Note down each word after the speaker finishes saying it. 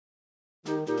こ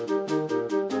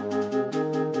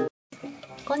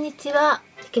んにちは、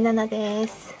リキナナで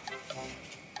す。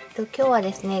今日は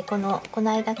ですね、この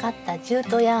間買ったジュー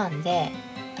トヤーンで、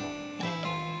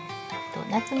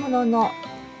夏物の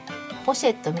ポシ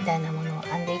ェットみたいなものを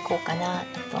編んでいこうかな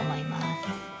と思います。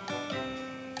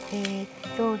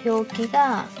表記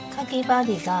がかぎ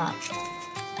針が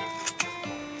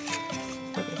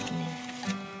そうですね、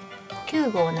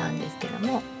9号なんですけど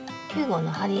も、9号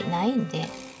の針ないんで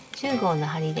10号の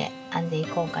針で編んでい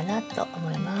こうかなと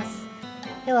思います。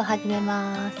では始め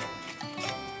ます。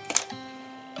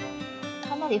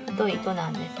かなり太い糸な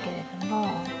んですけれども、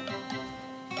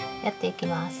やっていき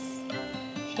ます。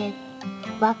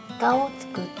輪っかを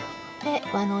作って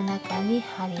輪の中に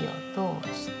針を通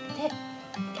して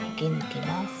引き抜き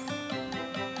ます。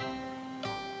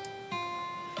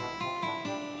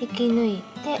引き抜い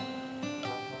て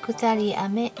鎖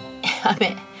編み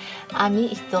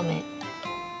1目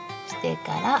して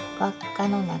から輪っか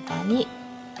の中に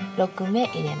6目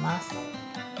入れます。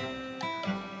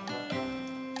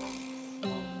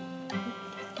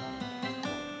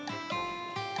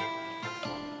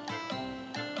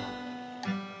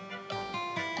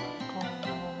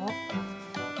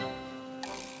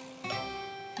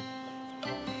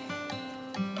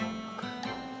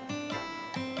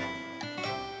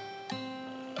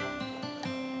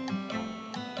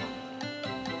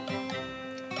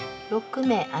6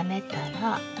目編めた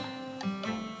ら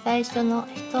最初の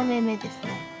1目目ですね、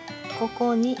こ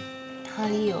こに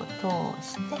針を通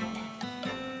して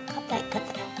硬い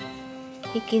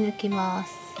引き抜きま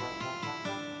す。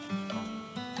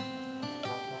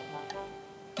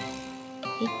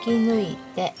引き抜い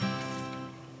て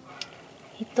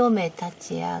1目立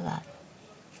ち上がっ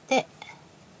て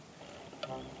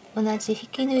同じ引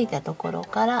き抜いたところ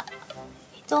から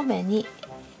1目に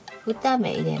2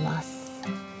目入れます。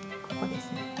ここで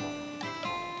すね。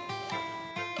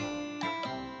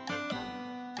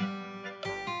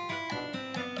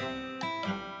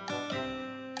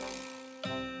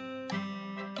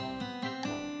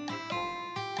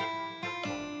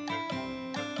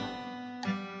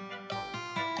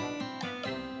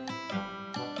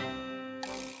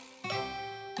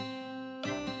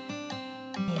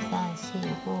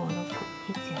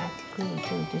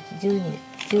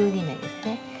12目です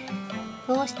ね。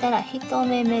そうしたら1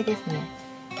目目ですね。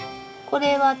こ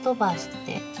れは飛ばし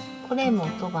てこれも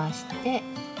飛ばして、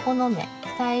この目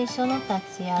最初の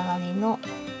立ち上がりの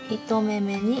1目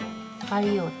目に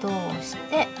針を通し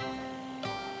て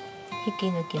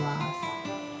引き抜きます。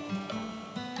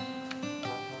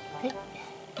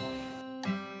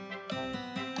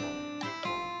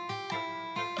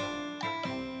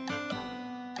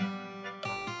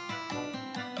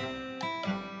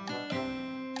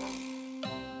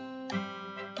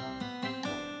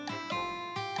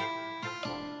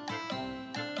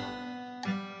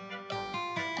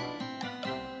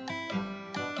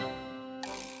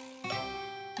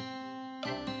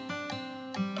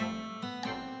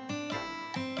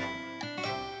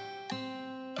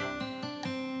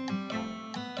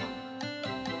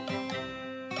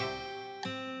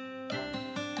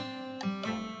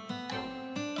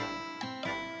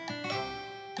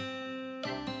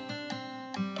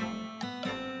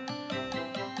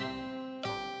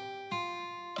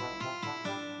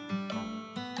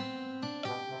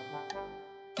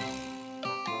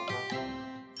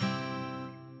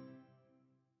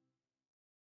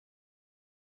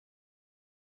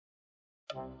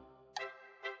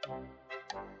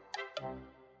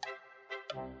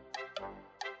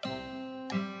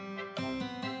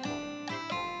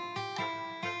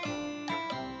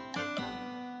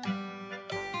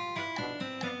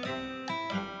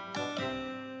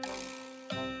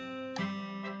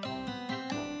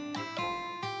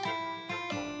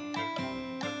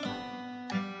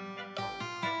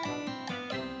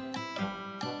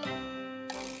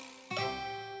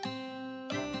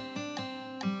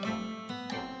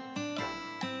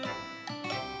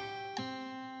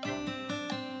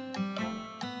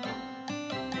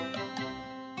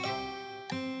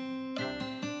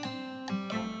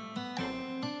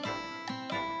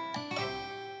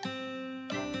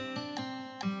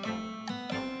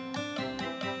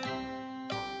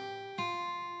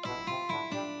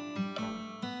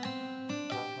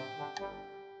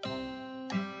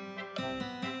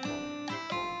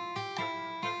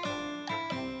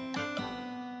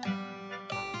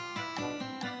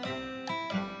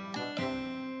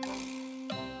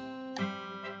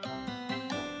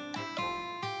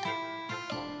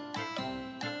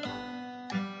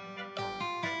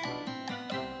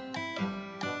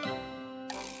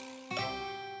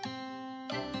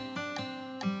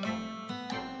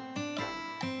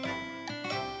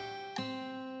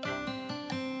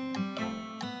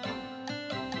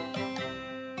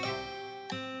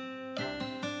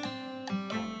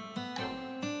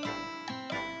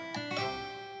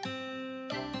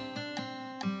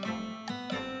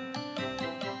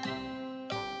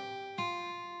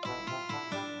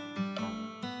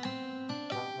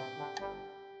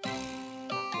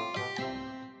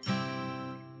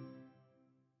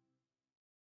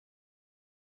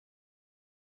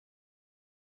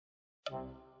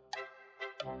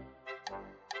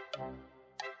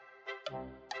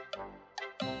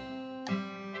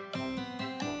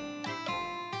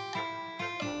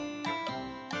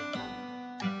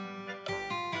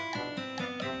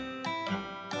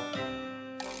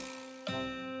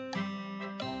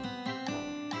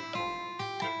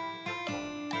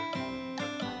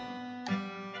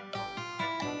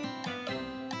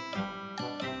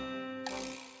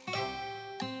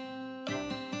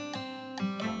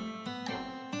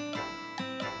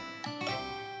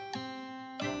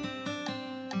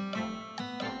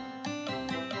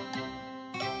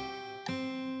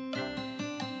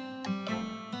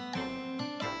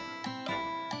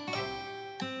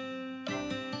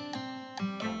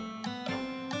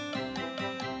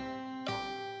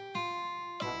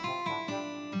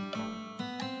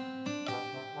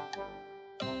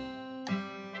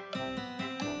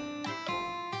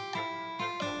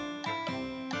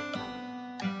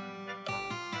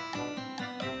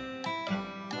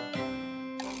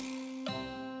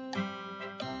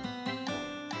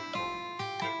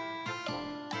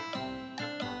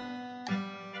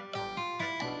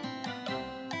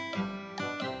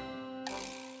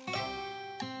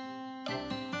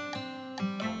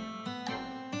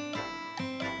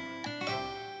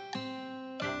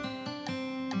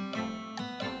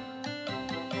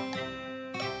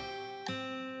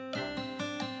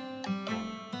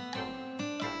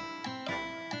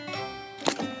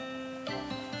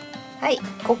はい、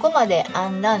ここまで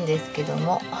編んだんですけど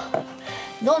も、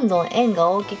どんどん円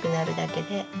が大きくなるだけ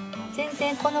で全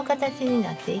然この形に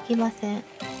なっていきません。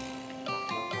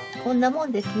こんなも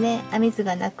んですね。編み図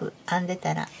がなく編んで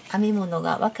たら編み物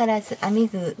が分からず、編み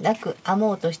図なく編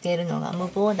もうとしているのが無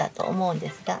謀だと思うんで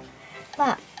すが、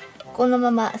まあこのま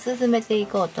ま進めてい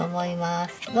こうと思いま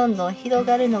す。どんどん広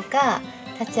がるのか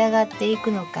立ち上がってい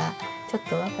くのかちょっ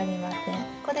と分かりません。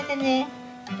これでね、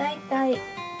だいたい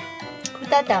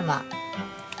2玉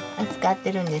使っ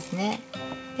てるんですね。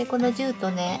でこのジュート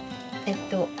ね、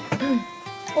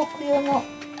奥用の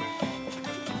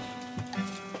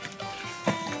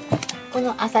こ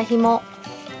の麻紐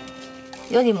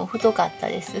よりも太かった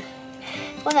です。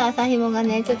この麻紐が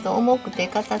ねちょっと重くて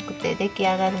硬くて出来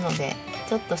上がるので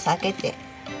ちょっと避けて、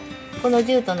この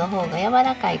ジュートの方が柔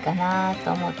らかいかな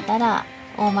と思ったら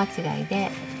大間違い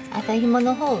で、麻紐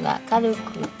の方が軽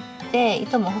くて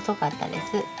糸も細かったで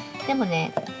す。でも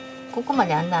ねここま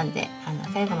で編んだんで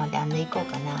最後まで編んでいこ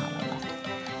うかなと思います。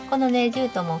このねジュー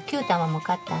トも9玉も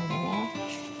買ったんでね、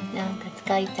なんか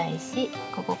使いたいし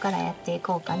ここからやってい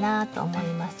こうかなと思い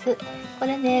ます。こ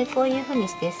れねこういう風に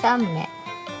して3目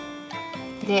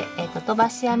で、飛ば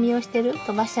し編みをしてる、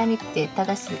飛ばし編みって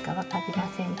正しいか分かり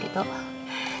ませんけど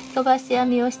飛ばし編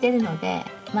みをしてるので、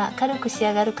まあ軽く仕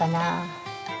上がるかな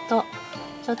と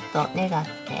ちょっと願って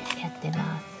やって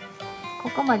ます。こ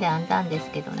こまで編んだんで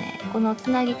すけどね、このつ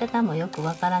なぎ方もよく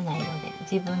わからないので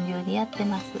自分流にやって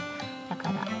ます。だか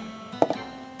ら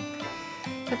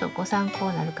ちょっとご参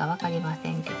考になるか分かりま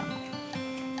せんけども、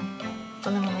こ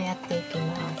のままやっていき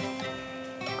ます。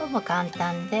これも簡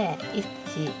単で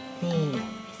123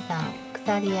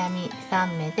鎖編み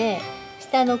3目で、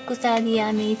下の鎖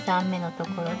編み3目のと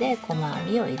ころで細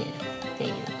編みを入れるってい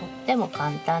う、とっても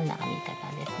簡単な編み方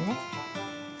ですね。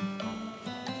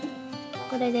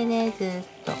これでねずっ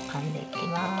と編んでいき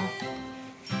ます。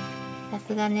さ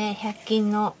すがね100均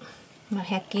の、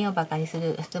100均をバカにす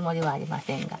るつもりはありま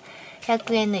せんが、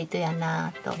100円の糸や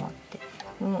なと思って、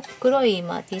もう黒い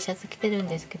今 T シャツ着てるん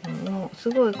ですけども、す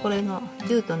ごいこれの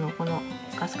ジュートのこの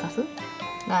カスカス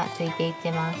がついていっ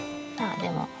てます。まあで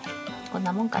もこん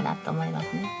なもんかなと思いま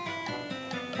すね。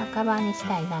カバーにし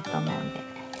たいなと思うんで、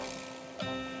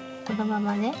このま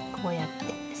まねこうやって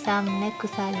3目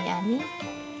鎖編み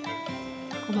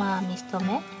細編み1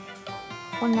目、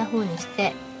こんな風にし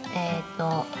て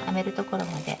編めるところ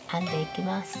まで編んでいき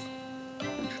ます。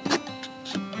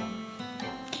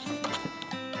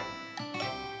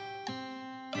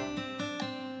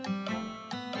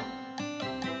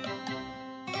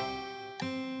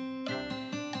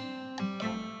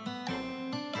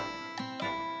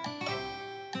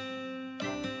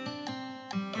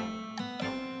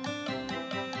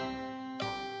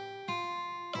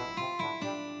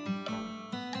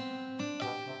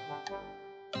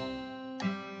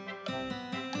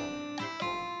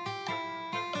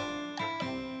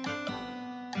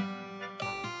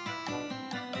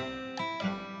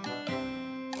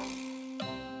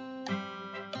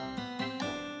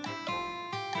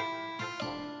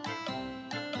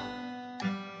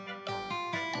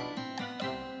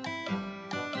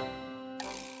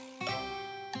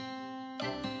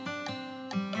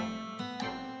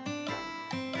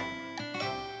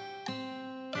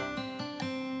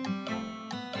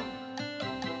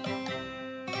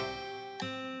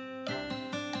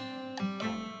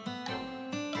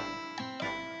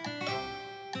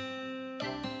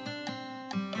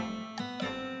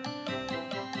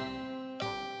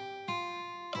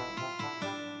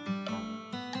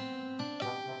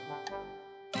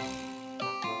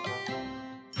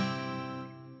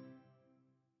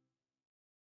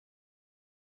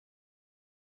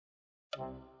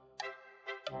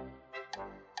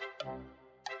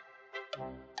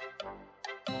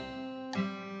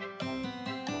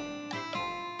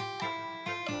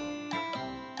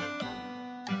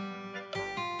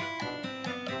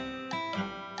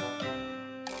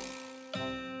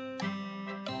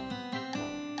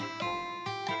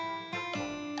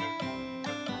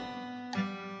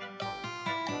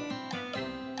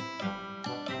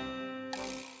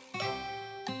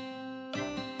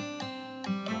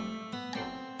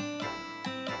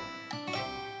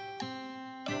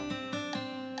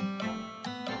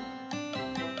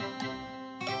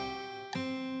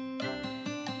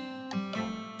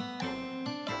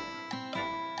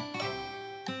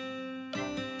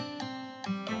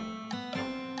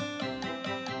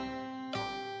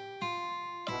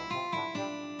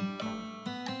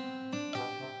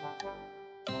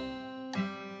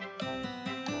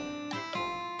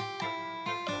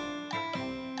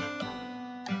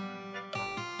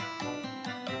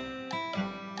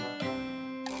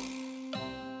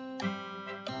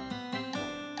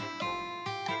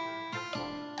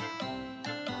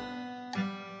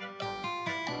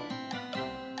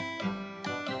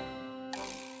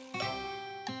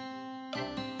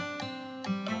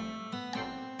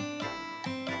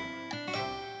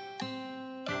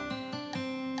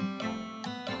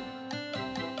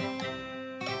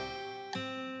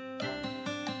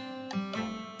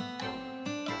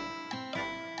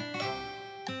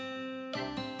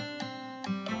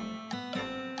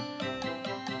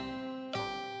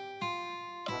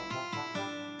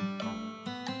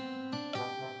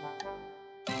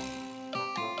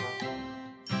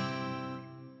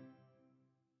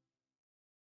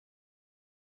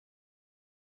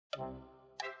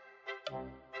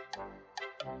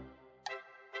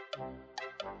you